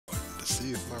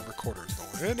see if my recorder is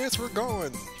going. And it's we're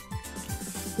going.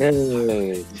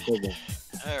 Yay.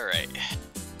 Alright.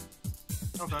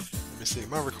 Okay. Let me see.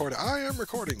 My recording. I am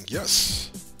recording. Yes.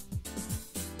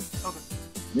 Okay.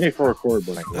 You need to record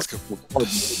button. Let's go. Record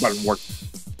button work.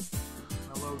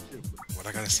 Hello, too. What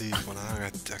I gotta see when I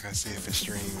gotta see if it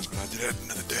streams when I do that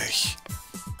another day.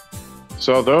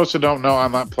 So those who don't know,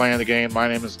 I'm not playing the game. My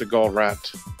name is the Gold Rat,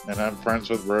 and I'm friends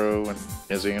with Rue and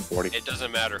Izzy and 40. It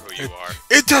doesn't matter who you are.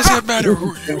 It doesn't matter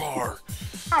who you are.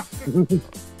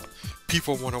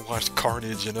 People want to watch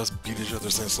carnage and us beat each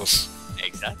other senseless.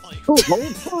 Exactly. Oh,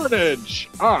 carnage!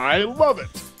 I love it.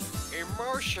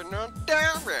 Emotional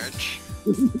damage.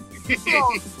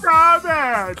 Oh,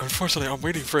 damn it! Unfortunately, I'm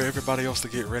waiting for everybody else to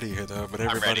get ready here, though. But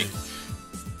everybody.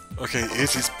 Okay,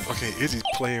 Izzy's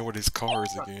playing with his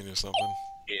cards again or something.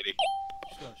 Katie.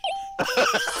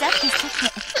 Saki, Saki.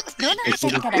 どの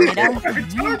辺りから狙うかね。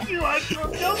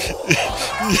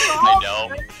I know.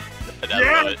 But I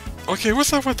love it. Okay,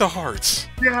 what's up with the hearts?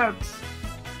 Yes.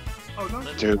 Oh, no.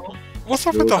 Dude. What's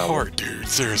up with the heart, dude?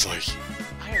 Seriously.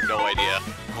 I have no idea.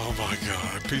 Oh my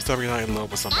god. Please tell me you're not in love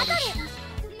with somebody.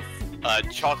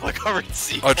 Chocolate covered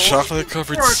seagull. A chocolate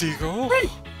covered seagull? Get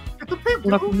the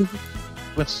people.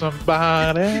 With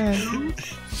somebody.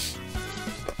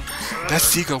 That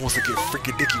seagull wants to get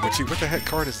freaking dicky with you. What the heck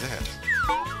card is that?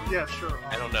 Yeah, sure.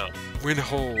 I don't know. Win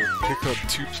whole. Pick up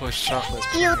 2+ chocolates.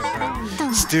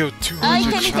 Steal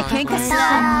 200 chocolates.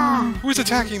 Who's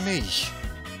attacking me?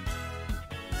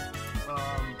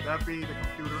 That'd be the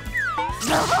computer.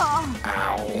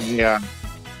 Ow. Yeah.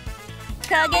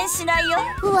 加減しないよ。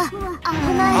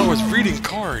 I was reading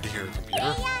card here,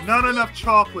 computer. Not enough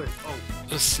chocolate. Oh,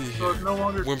 Let's see so here. it's no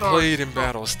longer When starts. played in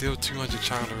battle, steal 200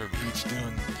 chocolate from each,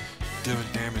 dealing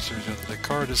damage to each other. The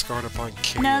card discarded upon 流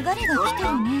kill. れが来て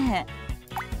るね。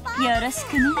よろし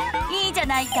くね。いいじゃ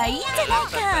ないか、いいじゃない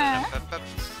か。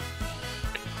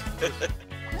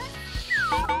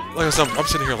 Like I said, I'm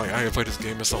sitting here like I haven't played this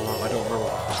game in so long. I don't remember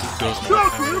who does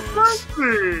Chocolate what.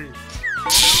 crazy!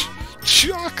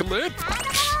 Chocolate,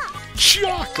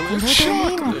 chocolate,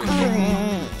 chocolate.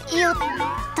 よっ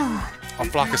と。 A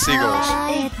flock of seagulls.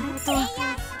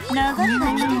 流れが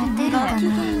来てるね。ごきげ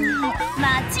んよう。待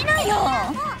ちなよ。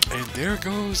 And there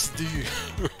goes the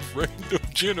random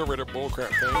generator bullcrap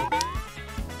thing.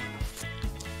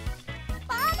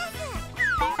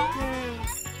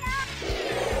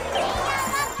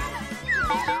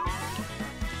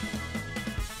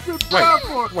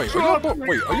 Wait, are y'all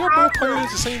both playing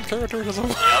as the same character as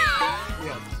someone?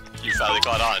 You finally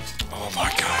caught on. Oh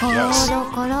my god, yes.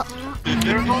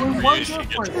 There's only one You should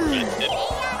get difference.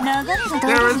 tormented.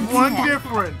 There is one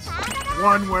difference.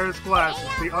 One wears glasses,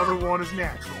 the other one is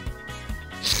natural.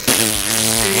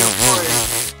 Be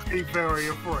afraid. Be very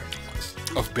afraid.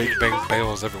 Of big bang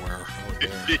bales everywhere. Oh,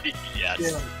 yeah. Yes.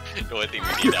 Yeah. The only thing we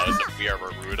need now is a VR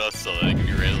Maruda so that I can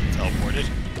be randomly teleported.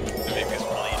 To make this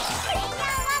really interesting.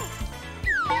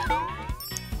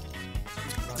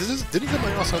 Didn't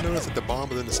somebody also notice that the bomb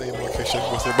was in the same location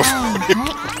was there before?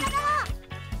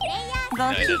 ご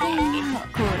きげんよう。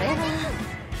これは。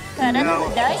体が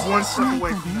大事にしないと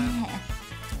ね。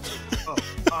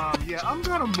 Yeah, I'm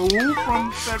gonna move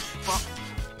from that.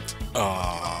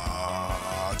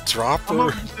 Dropper.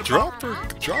 I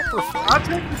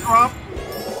take the drop.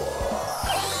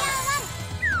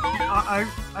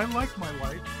 I like my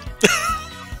life.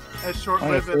 As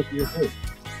short-lived as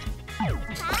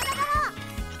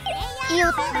よ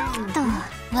っと。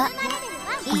わ。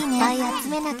いっぱい集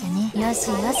めなきゃね。よし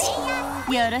よし。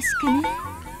よろしくね。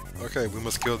 Okay, we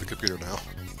must kill the computer now.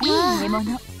 いい獲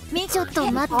物。ちょっと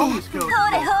待って。ほ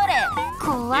れほれ。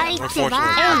怖いってば。 Unfortunately,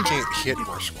 I can't hit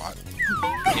or squat.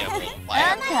 Yeah, well, why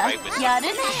あん am I た with やる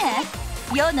ね。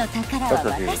世の宝は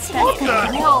私が What the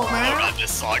hell, Oh man? god,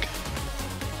 this song.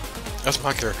 That's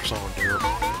my character song, dude.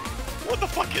 What the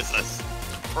fuck is this?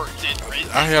 Purge it, right?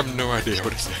 I have no idea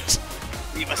what it says.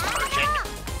 We must purge it.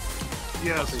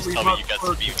 Yes, Please we tell me must you got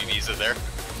some purge it. BBBs in there.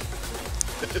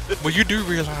 Well, you do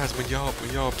realize when y'all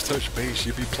touch base,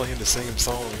 you be playing the same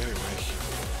song anyway.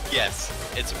 Yes,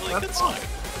 it's a really good That's song. fine.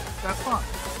 That's fine.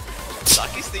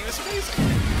 Saki's theme is amazing.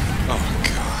 Oh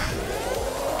god.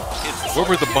 It's Where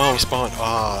were the bomb spawn?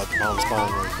 Ah, the bomb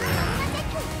spawn right there.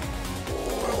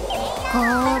 コ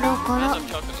ロコロ。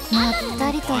まっ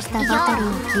たりとしたバトル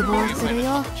を希望する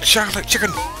よ。 Chocolate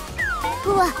chicken! う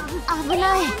わ、危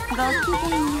ない。ごき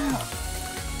げんよう。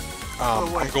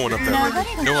 I'm going up that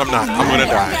way. No, I'm not. I'm gonna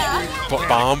die.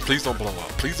 Bomb, please don't blow up.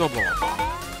 Please don't blow up. Bomb.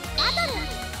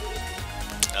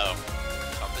 Oh,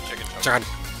 stop the chicken. Chicken.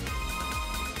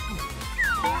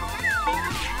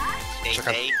 Hey,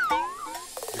 Chicken. hey.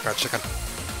 You got chicken.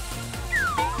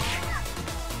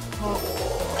 Oh,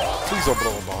 Please don't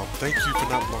blow a bomb. Thank you for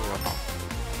not blowing a bomb.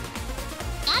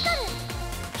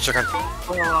 Chicken.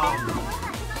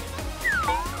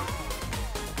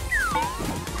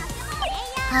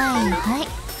 Hi.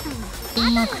 う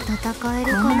まく戦え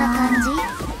るこんな感じ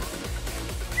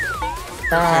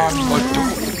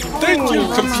Thank you,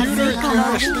 computer. You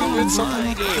actually did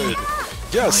something good.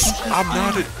 Yes, I'm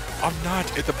not.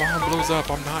 If the bomb blows up,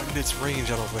 I'm not in its range.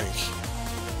 I don't think.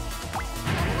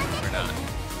 We're not.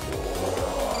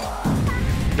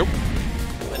 Nope. A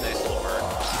nice little bird.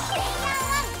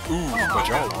 Ooh, but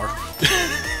y'all are.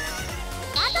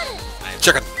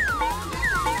 Chicken.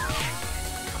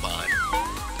 Come on.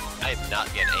 I am not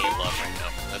getting any love right now.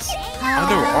 That's I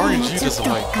know RNG doesn't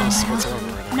like us whatsoever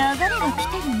right now. 流れが来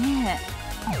てるね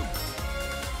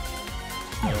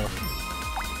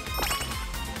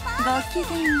ごき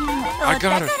げんよう I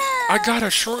got a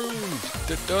shroom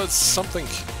that does something.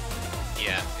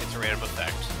 yeah, it's a random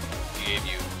effect. He gave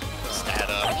you stat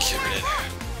up, get rid of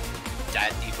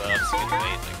stat debuffs, get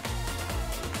away.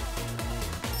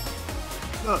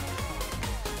 Look,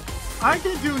 I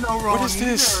can do no wrong. What is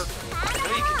this? I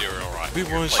know you can do real right. We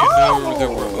want you to know that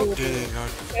we're updating our...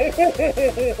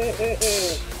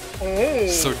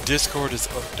 So Discord is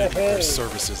updating their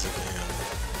services again.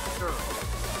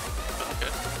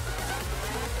 Okay.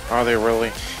 Are they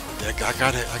really? Yeah, I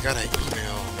got an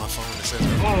email on my phone that says...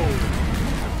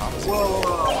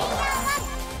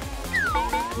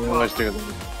 Well, let's do it.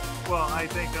 Well, I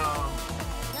think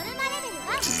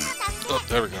Oh,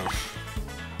 there we go.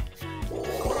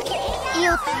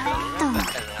 よっと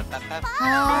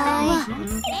はーいい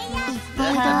っぱ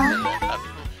いだ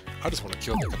I just want to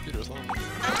kill the computer. So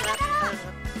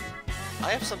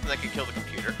I have something that can kill the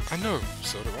computer, I know,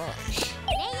 so do I.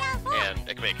 and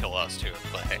it may kill us too,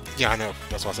 but hey. Yeah, I know.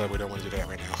 That's why I said we don't want to do that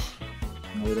right now.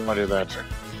 We don't want to do that, sir.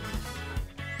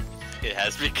 It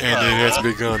has begun. And it has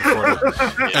begun for him.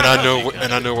 And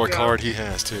I know what card he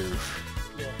has too.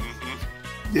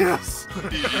 yes.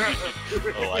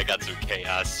 Oh, I got some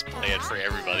chaos planned for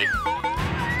everybody.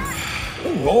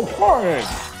 No party!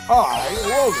 I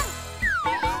love it!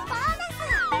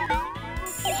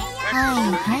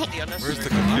 Where's the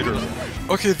computer?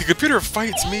 Okay, the computer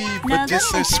fights me, but this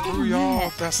says screw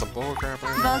y'all. That's some bull crap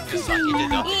right now. ごきげんよ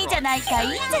ういいじゃないかい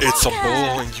いじゃないか It's a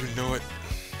bull and you know it.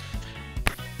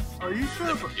 Are you The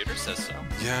sure? computer says so.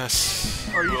 Yes.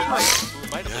 Are you Who sure? might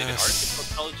have believed Yes. artificial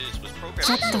intelligence was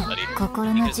ちょっ programmed と by somebody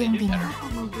心の because they 準 knew 備 better. が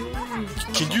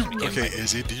Can you? Okay,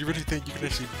 Izzy, do you really think you can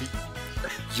actually beat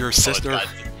your Oh, sister?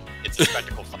 it's a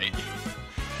spectacle fight.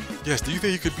 Yes. Do you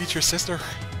think you could beat your sister?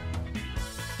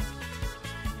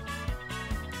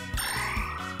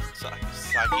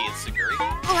 Saki and Saguri?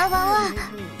 わわわ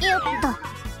よっと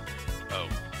Oh.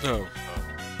 No.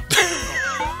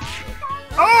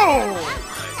 Oh!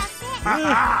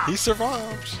 Yeah, he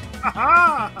survived.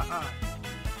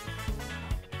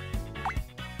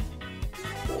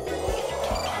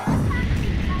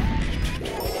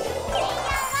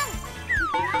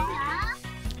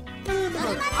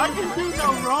 I can do no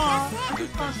wrong. I'm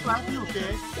just gonna slap you,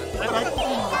 okay? But I can do no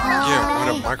wrong. Yeah,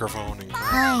 with a microphone and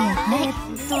crap. はい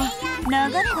流れ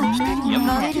が来てる流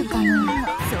れるかな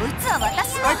そいつは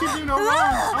私 I can do no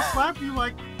wrong. I'll slap you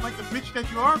like the bitch that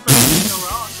you are, but I can do no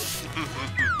wrong.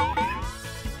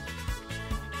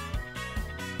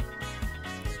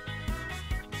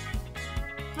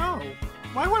 No.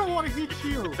 Why would I want to hit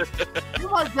you? You're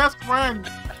my best friend.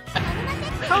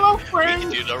 Hello, We can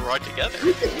friend. do no wrong together.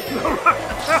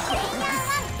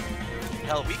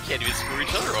 Hell, we can't even screw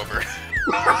each other over.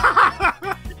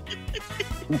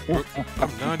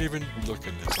 I'm not even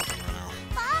looking at something right now.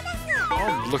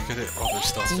 I'm looking at other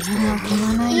stuff. 自 instead 分を of 気ま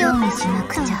looking な at いようにしな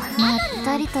くちゃまっ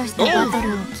たりとしたバト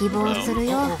ルを希望する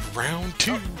よ Oh, round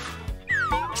two.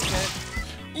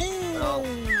 Ooh,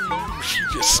 she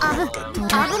just 危 smacked the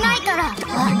ないからあ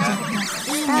い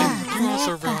いな You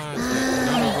survived.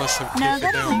 None of us have 流 taken れ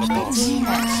down the が来 boss. ていいな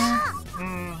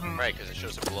Right, because it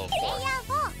shows a below 4.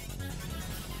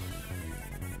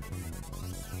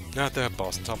 Not that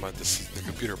boss. I'm talking about this, the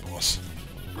computer boss.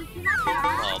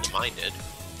 Well, mine did.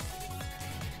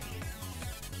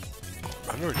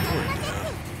 I know yours did.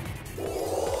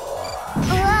 う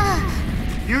わ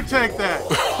You take that.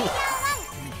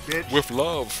 You bitch. With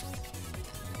love.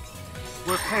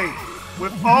 With hate.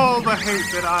 With all the hate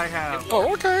that I have.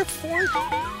 Oh, okay, boy.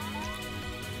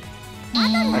 いい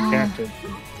I な can't do.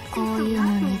 こういうの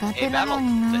苦 Hey, 手な battle のに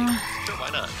thing. な Sure, why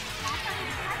not?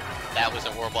 That was a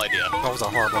horrible idea. That was a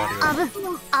horrible idea.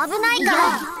 危ないから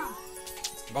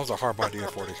That was a horrible idea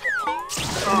for you.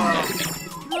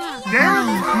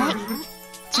 Damn.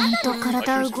 ちゃんと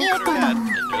体 Like, 動 you're く super か bad. な It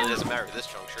really doesn't matter at this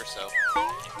juncture, so. う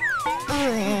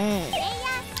え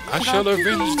I I shall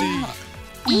avenge thee.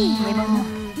 いい獲物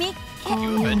見っけ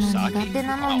You avenge Saki? 苦手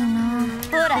なのにな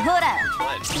ほらほら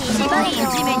What? 縛り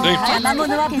の地面に邪魔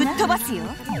者はぶっ飛ばすよ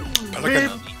I like a,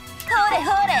 ほれ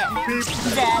ほれ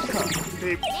ザコ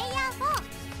Beep.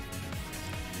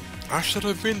 I shall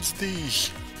avenge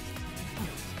thee.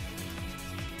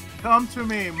 Come to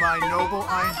me, my noble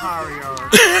Einharrier.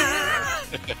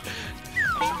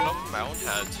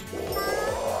 Mountain.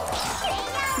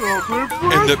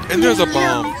 And there's a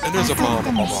bomb. And there's a bomb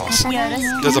on my boss. よろし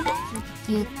く There's a.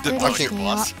 ゆっく I り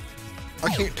can't. しよ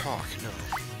I can't talk.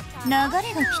 No. 流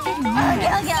れが来てるねギ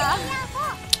ャギャ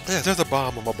Yeah, there's a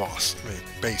bomb on my boss. I mean,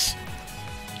 base.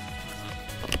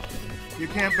 You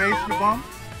can't base your bomb?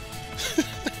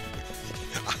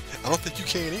 I don't think you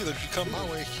can either if you come my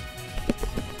way.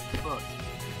 Look.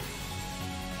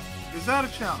 Is that a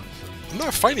challenge? I'm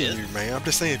not fighting you, man. I'm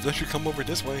just saying, let you come over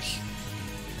this way.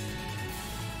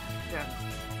 Yeah.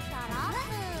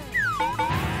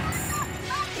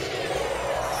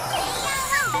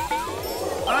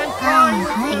 I'm は fine い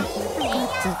with グ this.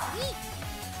 ッ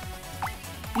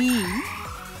ズいい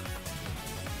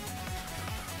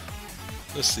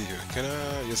Let's see here. Can I?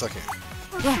 Yes, I can.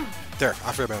 わ There,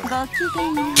 I feel better now. ごきげ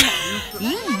んようい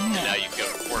い Now ね you feel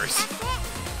worse.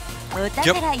 お Yep,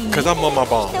 宝いい because I'm on my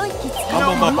bomb. 一息つ I'm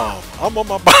か on my bomb. I'm on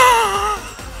my bomb.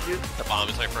 The bomb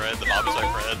is my friend. The bomb is my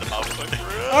friend. The bomb is my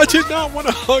friend. I did not want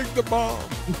to hug the bomb.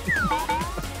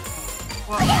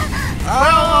 Well,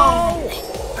 Ow!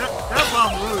 that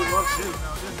bomb really loves you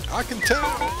now, didn't it? I can tell.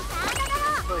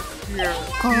 Like, here,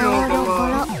 ゴ feel ロ the ゴロ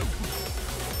love.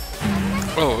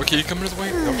 Oh, okay, you coming this way?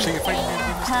 I'm seeing you fighting me.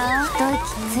 はあ一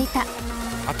息ついた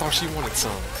I thought she wanted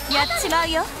some. やっちまう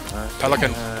よ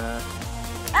Pelican.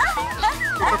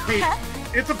 It's a peep.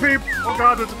 It's a peep. Oh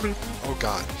god, it's a peep. Oh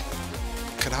God.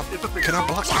 Can It's a peep. I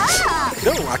block this?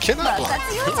 No, I cannot block. No,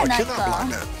 I cannot block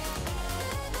that.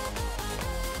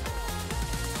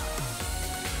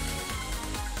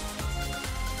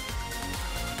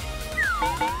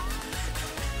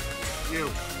 You.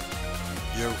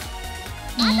 You.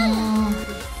 もう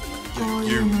こう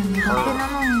いうの苦手な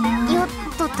のになよっ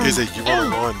とと Is it you roll a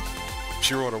one?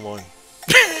 She rolled a one.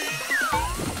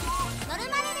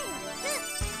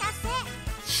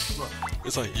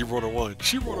 It's like you rolled a one.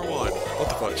 She rolled a one. What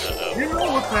the fuck? You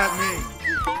know what that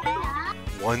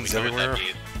means. Ones You know what everywhere. that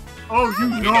means. Oh, you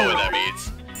You know know what it. that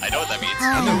means. I know what that means. I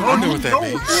know what that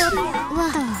means. わ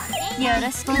よ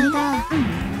ろしくだ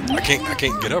I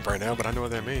can't get up right now, but I know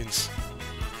what that means.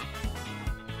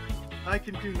 I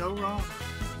can do no wrong.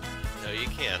 No, you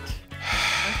can't.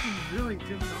 I can really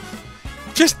do no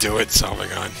wrong. Just do it,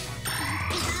 Salvagon.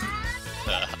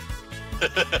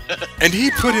 And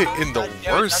he put it in the Damn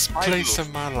it, worst that's my place move.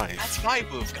 of my life. That's my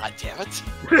move, goddammit.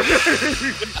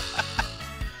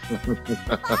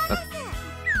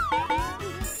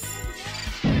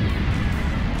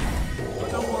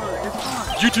 Don't worry, it's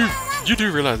fine. You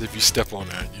do realize if you step on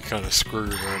that, you kind of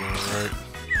screwed right on, right?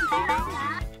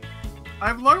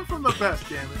 I've learned from the best,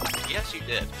 damn it. Yes, you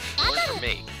did. Learn from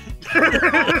me. Learn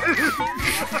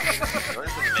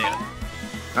from the man.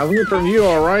 I learned from you,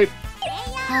 all right?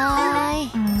 はーい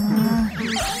ご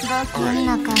きげん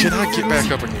な感じ Can I get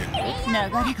back up again? 流れ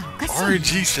がおかしい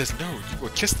RNG says no, you will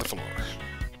kiss the floor.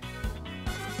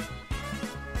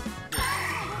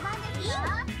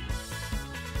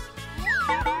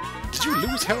 Did you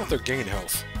lose health or gain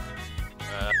health?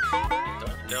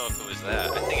 Don't know if it was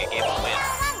that. I think it gave a win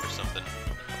or something.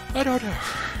 I don't know.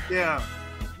 Yeah.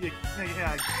 Yeah, I think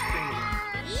Yeah,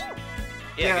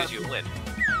 Yeah. it gives you a win.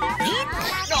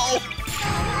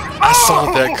 I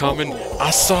saw that coming.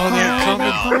 I saw that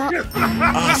coming. ゴロゴロ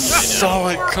I saw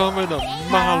it coming a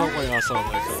mile away. I saw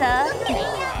that coming. さ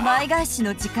あ前返し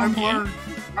の時 I've 間だよ learned.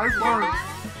 I've learned.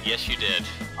 Yes, you did.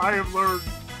 I have learned.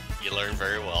 You learned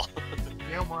very well.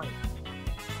 Damn right.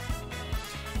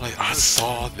 Like I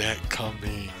saw that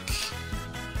coming.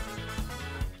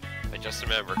 I just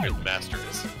remember who the master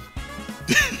is.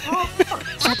 ち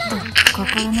ょっと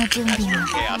心の準備 Master を of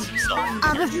Chaos himself.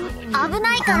 危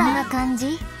ないからこんな感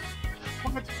じ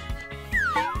What?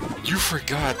 You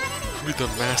forgot who the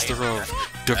master of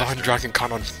Divine Dragon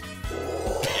Canon.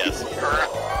 Yes.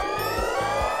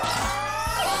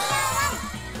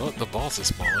 Oh, the boss is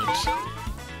spawned.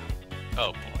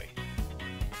 Oh boy.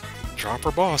 Drop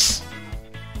her boss.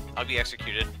 I'll be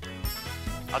executed.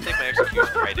 I'll take my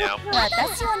execution right now.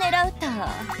 私を狙うと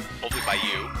Hopefully by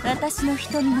you. 私の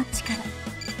瞳の力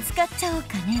使っちゃおう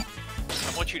かね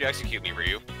I want you to execute me,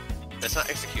 Ryu. That's not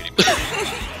executing me.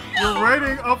 You're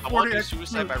rating up I for want the to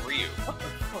suicide by Ryu.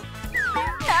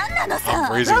 なんなの I'm さ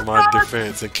raising my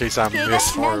defense in case I 怪我 miss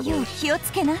しないよう horribly. 気を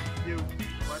つけな You.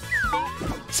 What?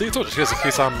 See, I told you, just in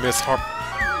case I miss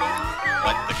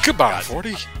What the Goodbye, God?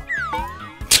 40.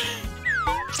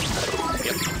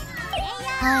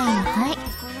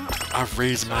 I've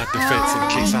raised my defense in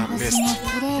case I missed.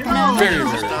 Very,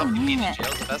 very. Stop eating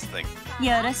jail's the best thing.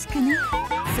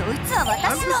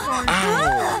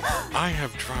 Ow! I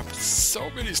have dropped so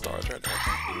many stars right now.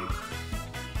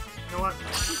 You know what?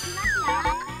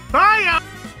 Bye!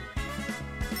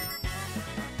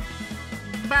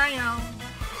 Bye!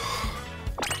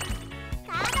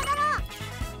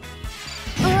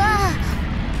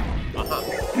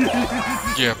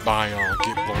 Yeah, bye all.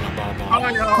 Get blown up by bomb.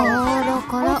 Bye! コロ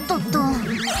コロおっとっとご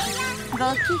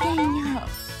きげんよ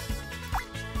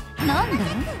うなんで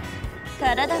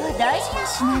体は大事に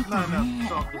しないと Not enough ね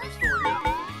stuff with the story yet.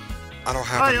 I don't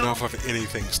have enough of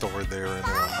anything stored there, and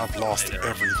I've lost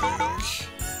everything.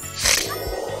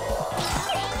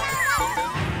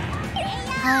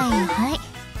 はいはい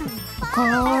コロ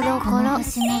コロ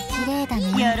星も綺麗だね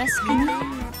よろしくね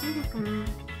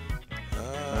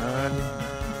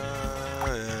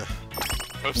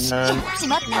Oops. し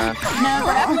まったな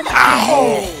がら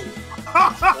Ow!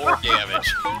 More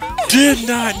damage. Did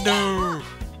not know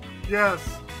Yes.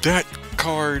 that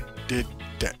card did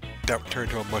that. That turned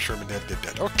to a mushroom and that did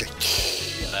that. Okay.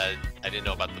 I didn't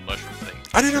know about the mushroom thing.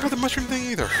 I didn't know about the mushroom thing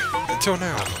either until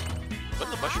now. What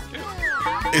did the mushroom do?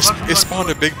 It spawned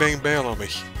a Big Bang Bell on me.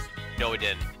 No, it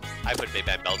didn't. I put Big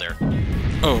Bang Bell there.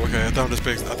 Oh, okay. I thought it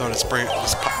sprayed,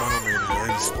 just popped on me.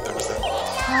 That was that.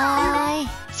 はーい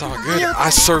It's all good. I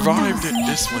survived it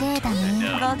this 綺 one 麗だ time.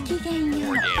 ねごきげんよ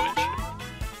More う damage.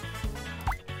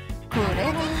 これ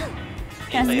は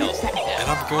Anybody else? And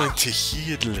I'm going to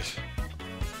heal.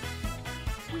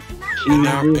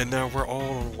 And now we're all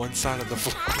on one side of the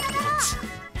floor.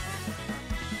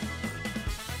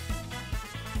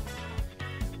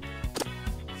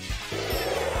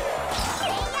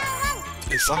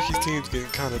 Hey, Saki's team's getting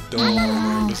kind of dull.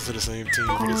 Man. Listen to the same team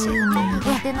こ for う the いう same の thing.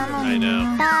 苦手なのに I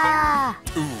know. だ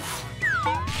Oof.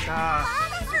 Ah.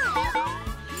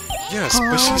 Yes,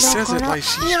 but she says it like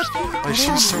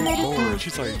she's so bored.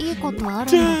 She's like, いいことあるんだっ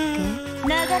け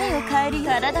流れを変えり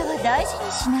体は大事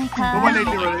にしない But when か they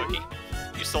do it, Cookie.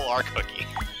 You stole our cookie.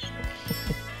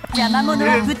 邪魔者を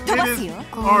ぶっ it 飛ば is すよ our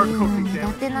こういうの cooking 苦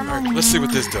damage. 手なの alright, に let's see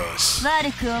what this does.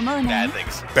 悪く思うな Bad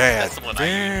things. Bad. That's the one I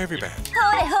used. Very bad. ほ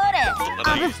れほ That's the one I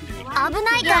used, dude. れ危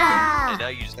ないから And now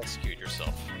you just execute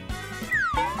yourself.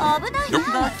 危ないご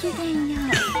きげんよう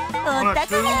おた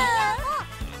くや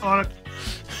On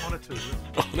a two.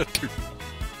 On a two.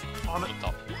 On a On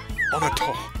top. On a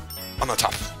top. On a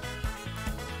top.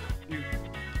 you.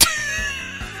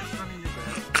 I mean, you're bad.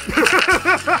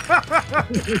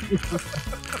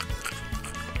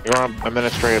 You're on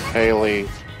administrative pay leave.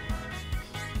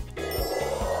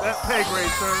 That pay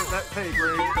grade, sir. That pay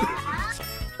grade.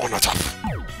 On a top.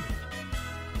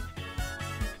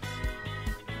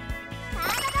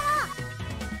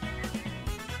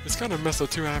 It's kind of messed up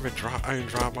too. I didn't drop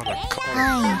on aはい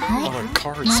は on a い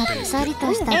card まっ space. さり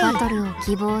としたバトルを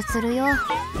希望するよ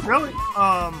Really?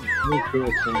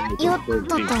 よっとと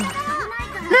流れ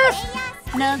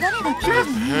が来てる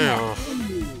ね Hell.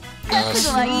 覚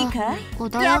悟はいいかい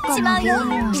穏やかなゲー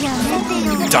ムをやめて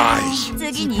よ Die.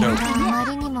 次に No. あま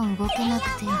りにも動けなく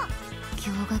て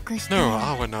驚愕して No,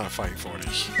 I would not fight 40.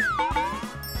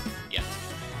 Yet.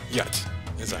 Yet.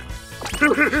 Exactly.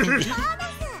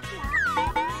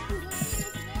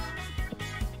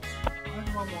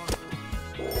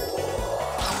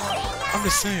 I'm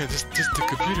just saying, the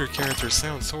computer characters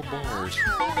sound so bored.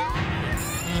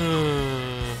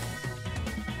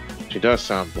 She does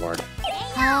sound bored.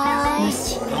 はーい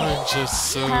I'm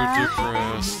just so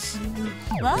depressed.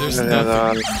 わ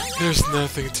There's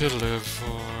nothing to live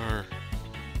for.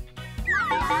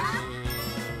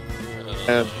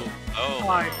 Oh.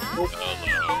 Hi. Hello.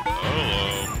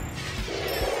 Hello.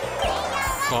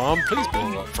 Bomb, please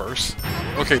blow up first.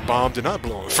 Okay, bomb did not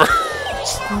blow up first.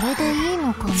 これでいい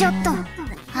のかなちょっとはい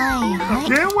は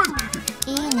Get with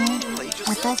いいいね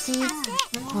私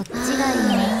こっちがいい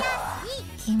な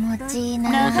気持ちいい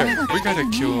な Okay, we gotta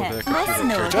kill that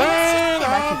computer character. And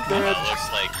I'm dead.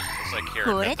 Looks like here.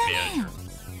 これだね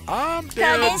I'm 加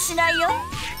dead. 減しないよ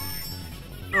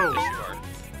Oh, Yes, you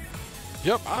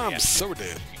are. Yep, I'm Yeah. so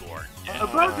dead. You are.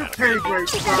 about the pay grade,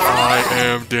 sir. I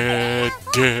am dead.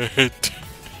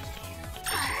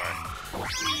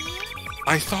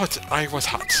 I thought I was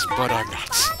hot, but I'm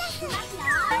not.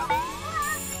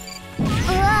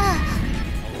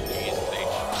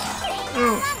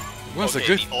 うわ Was a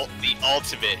Okay, good. the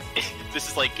ultimate. This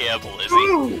is like gamble, is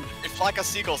it? A flock of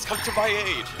seagulls, come to my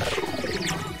aid.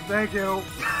 Thank you.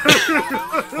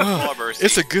 Oh, mercy.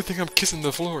 It's a good thing I'm kissing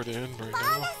the floor then right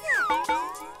now.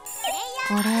 こ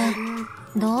こ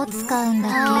れどう使うんだ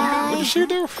っけ？ What does she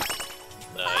do?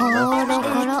 コロコ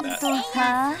ロと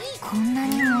はこんな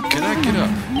にも。 Can I get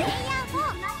up?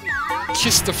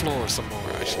 Kiss the floor some more,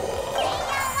 actually.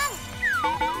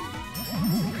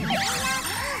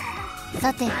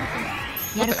 さて、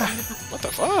やるか。What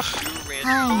the fuck?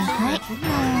 はい。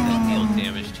 Deal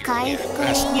damage to your 回 gear. 復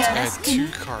That's よろ add しく。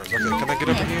 2 cards. Okay, can I get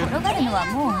up 転 again? がるのは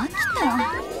もう飽きた。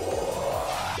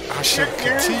 I shall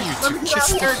continue Let to me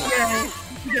kiss get the out floor.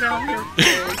 here, Get out here,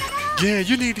 Yeah,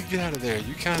 you need to get out of there.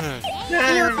 You kind of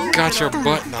Gay. got your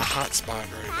butt in a hot spot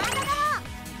right now.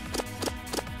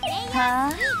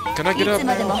 は Can I い。い get up つ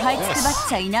までも now? 這いつくばっ Yes.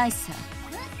 ちゃいないさ。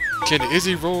 Can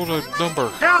Izzy roll a number?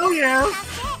 Hell yes.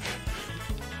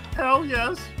 Hell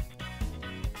yes.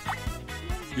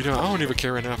 You know, I don't even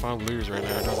care enough if I lose right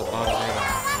now. It doesn't bother me at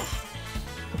all.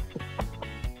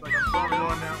 Like I'm sorry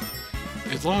on now.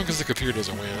 As long as the computer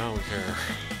doesn't win, I don't care.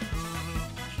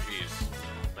 Jeez.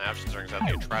 My options aren't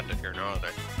exactly attractive here, now are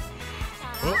they?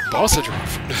 Well, boss a drop.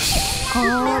 コ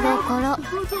ロコロ。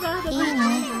いいね。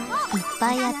いっ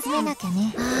ぱい集めなきゃ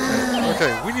ね。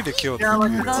 Okay, we need to kill Yeah,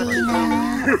 like the すごいな。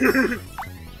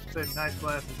 said nice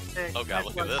glasses. Hey, Oh god, nice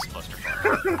look at glasses. this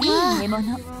clusterfuck. いい獲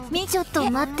物。ちょっ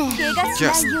と待って。怪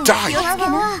我しないよう Yes, 気を die. つけ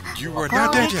な。 You are 攻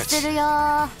not dead 撃す yet. るよ。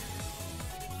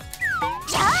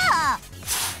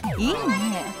いいね。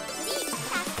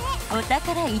お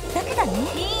宝一択だね。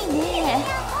いいね。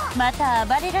また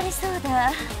暴れられそう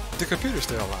だ。 The computer's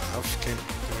still alive. Can't do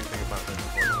anything about that,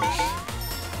 unfortunately.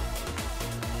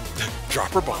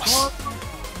 Drop her boss.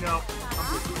 No.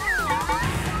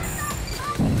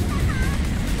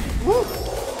 Woo.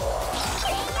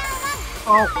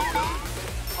 Oh.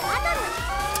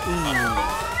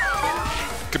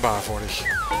 Goodbye, 40.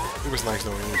 It was nice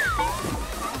knowing you.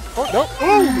 Oh, no.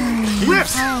 Oh.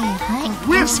 Whiffs. はいはい。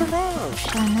 Whiffs.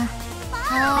 Survived. かな。は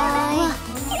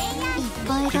ーい。いっ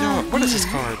ぱい You know だ。 what? What does this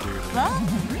card do? わ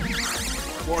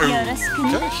Whoa. よろしくね。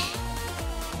 Okay.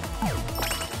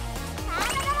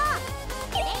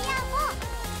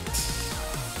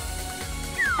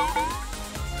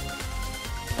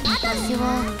 私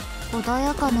は穏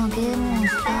やかなゲームを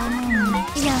したいの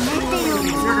に。やめてよ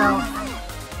You're もう。 down.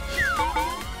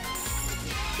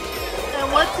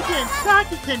 And once again,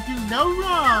 Saki can do no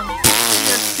wrong.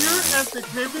 He is pure as the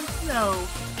driven snow.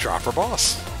 Drop her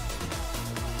boss.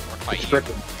 Or fight you.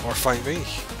 Stricken. Or fight me.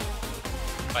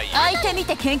 Fight you. 相手見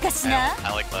て喧嘩しな。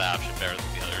 I like that option better than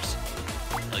the others.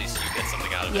 At least you get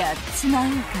something out of it. やっちまうか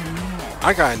ね。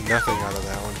 I got nothing out of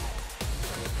that one.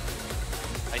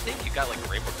 I think you got like a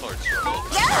rainbow colored circle.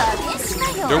 じゃあ消しな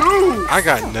よ。 Nope. I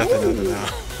got nothing out of that.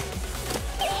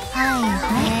 はいは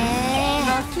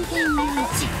い。ごきげんよう。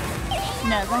流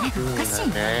れがおかしい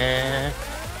な。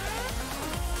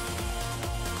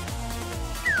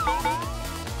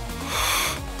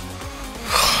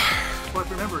 But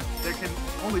remember, there can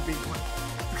only be one.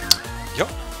 Yup.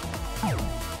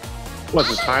 What's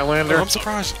this, Highlander? I'm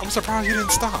surprised you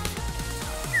didn't stop.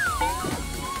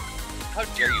 How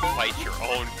dare you fight your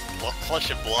own flesh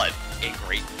and blood?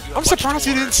 Angry. You have I'm much surprised to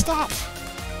you learn. didn't stop.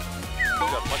 You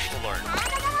have much to learn.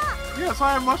 Yes,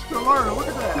 I have much to learn. Look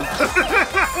at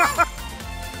that.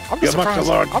 I'm You just have much to surprised.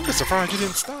 learn. I'm just surprised you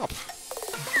didn't stop.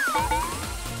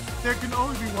 There can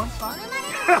only be one side.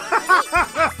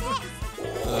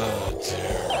 Oh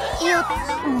dear. よっ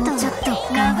もうちょっと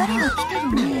流れが来て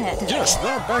るね。 Yes,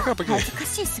 now I'm back up again. 恥ずか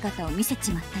しい姿を見せ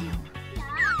ちまったよ。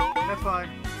 That's fine.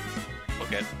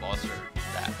 Okay, boss or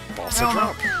that. Boss a Hell no.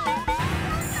 drop.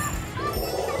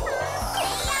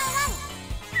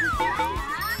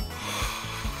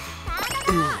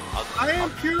 I am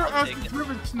pure I'll as take the it.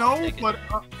 driven snow, take it. but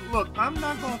look, I'm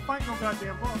not gonna fight no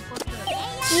goddamn boss. Fuck that.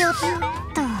 よっ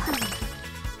と。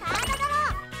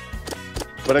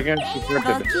 But again, she ご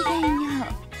drifted. きげんよう。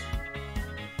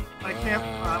 I can't.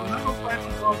 I'm not gonna fight the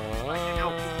boss. I can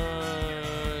help you.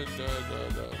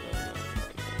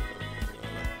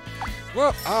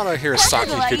 Well, I don't hear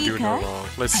Saki could do no wrong.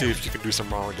 Let's see if you can do some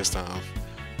wrong this time.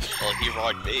 Well, he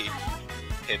wronged me.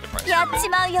 Paid the price. やっち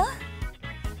まうよ。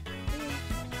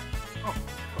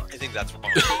 I think that's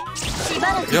wrong. しば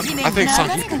らく Yep, 地面 I に think 流 Saki.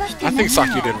 れが来て I ない think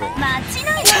Saki よ。 did wrong. 待ち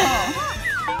なよ。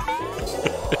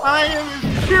 I am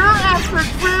as pure as the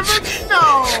driven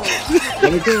snow.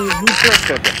 Let me do you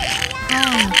drifted. はい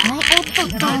はい。おっとっ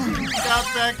と。 Got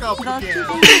back up ごきげん again. よ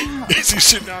う。 You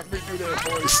should not redo that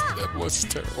voice. That voice is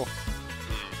terrible.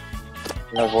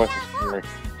 My voice is scary.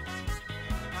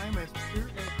 I'm as pure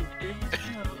as the driven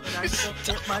snow, and I shall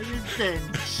get my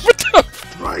revenge. What the?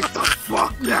 Right the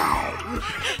fuck now.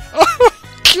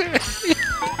 Okay.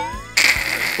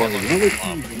 Well, really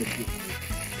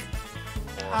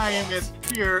Or I am as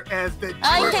pure as the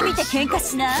相手見て drippers. 喧嘩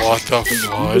しない What the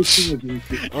fudge?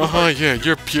 Yeah,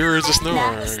 you're pure as the snow,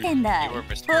 何して alright. んだい You were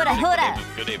Mr. ほらほら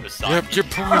Good name is Saki. Yep, you're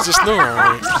pure as the snow,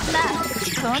 alright. まあ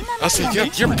こんなもん I said, だ yeah,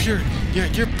 ね you're pure. Yeah,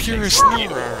 you're pure as snow,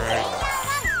 alright.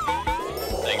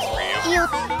 Thanks, Ryu. よっ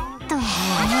とこん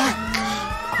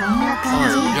な感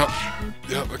Alright, yep.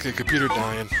 Yep, okay, computer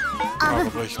dying.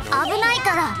 Probably. じ No. 危ない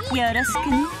からよろしく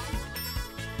ね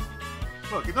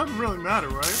Look, it doesn't really matter,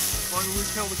 right? As long as we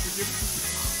tell what you give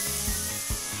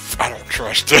us. I don't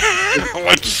trust it.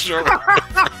 Let's show.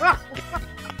 I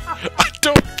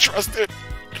don't trust it.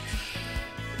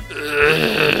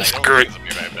 Screw it. It's a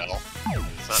big bang battle.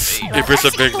 It's not me. If it's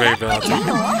a big bang battle.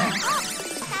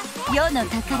 世の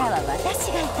宝は私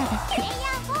がいただ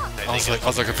く I was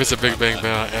like, if it's a big bang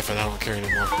battle, F it, I don't care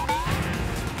anymore.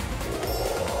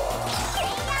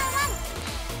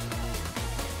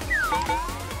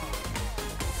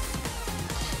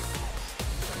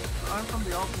 I'm from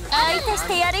the alternate. 相手し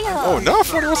てやるよ Oh, now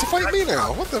Forty wants to fight me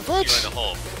now. What the You're in fudge? the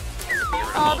hole. You're in the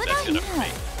hole. 危 That's ない good ね enough for me.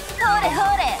 ほれほ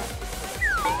れ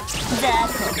ザ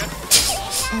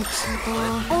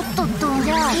コおっとっと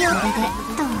じゃあこれで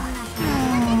と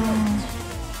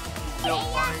I'll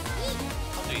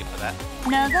do you for that.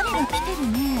 流れが来てる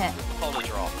ね Hold a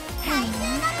draw.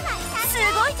 す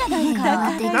ごいじゃないか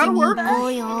That'll work. こ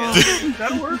うよ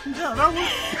That'll work. Yeah, that'll work.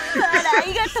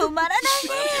 笑いが止まらない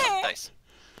ね Nice.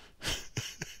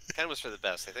 Kind of was for the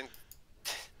best. I think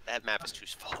that map is too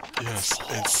small. Yes,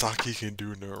 and Saki can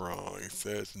do no wrong.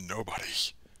 Says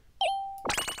nobody.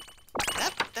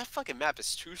 That fucking map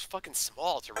is too fucking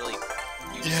small to really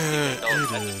use. Yeah, No,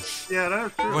 it I- is. Yeah,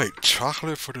 that's true. Wait,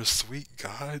 chocolate for the sweet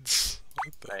gods?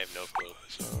 What the I have no clue.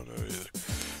 I don't know either.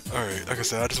 Alright, like I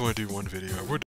said, I just want to do one video. We're